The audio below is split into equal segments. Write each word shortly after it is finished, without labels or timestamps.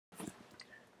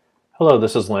Hello,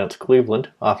 this is Lance Cleveland,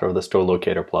 author of the Store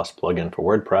Locator Plus plugin for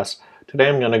WordPress. Today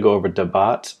I'm going to go over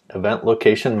Debat's Event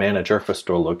Location Manager for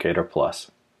Store Locator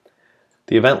Plus.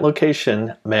 The Event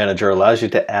Location Manager allows you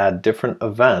to add different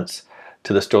events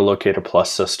to the Store Locator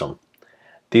Plus system.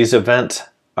 These events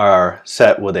are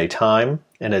set with a time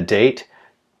and a date,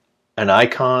 an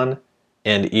icon,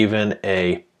 and even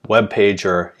a web page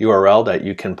or URL that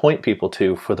you can point people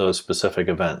to for those specific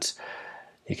events.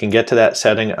 You can get to that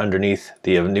setting underneath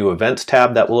the New Events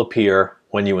tab that will appear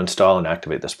when you install and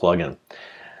activate this plugin.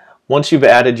 Once you've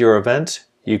added your event,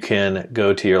 you can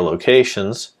go to your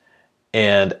locations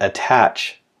and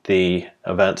attach the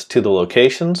events to the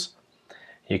locations.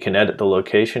 You can edit the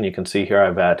location. You can see here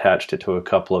I've attached it to a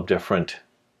couple of different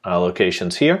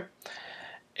locations here.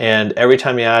 And every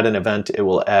time you add an event, it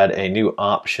will add a new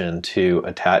option to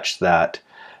attach that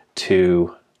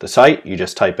to the site. You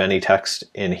just type any text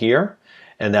in here,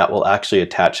 and that will actually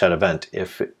attach that event.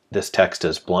 If this text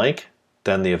is blank,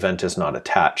 then the event is not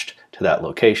attached to that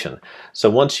location. So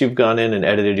once you've gone in and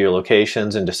edited your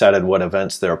locations and decided what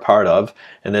events they're a part of,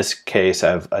 in this case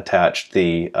I've attached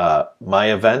the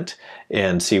My Event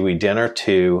and Seaweed Dinner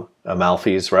to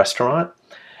Amalfi's restaurant,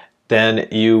 then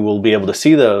you will be able to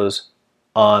see those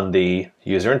on the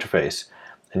user interface.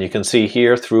 And you can see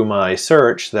here through my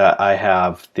search that I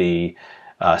have the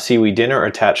Seaweed Dinner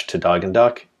attached to Dog and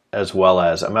Duck, as well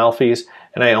as Amalfi's,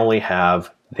 and I only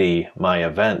have the My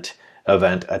Event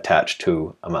attached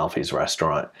to Amalfi's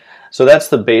restaurant. So that's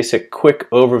the basic quick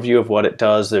overview of what it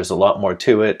does. There's a lot more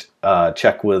to it.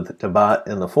 Check with Debat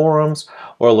in the forums,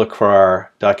 or look for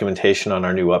our documentation on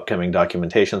our new upcoming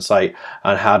documentation site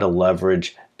on how to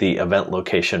leverage the Event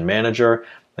Location Manager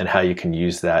and how you can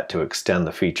use that to extend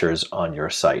the features on your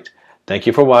site. Thank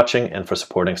you for watching and for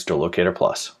supporting Store Locator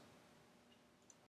Plus.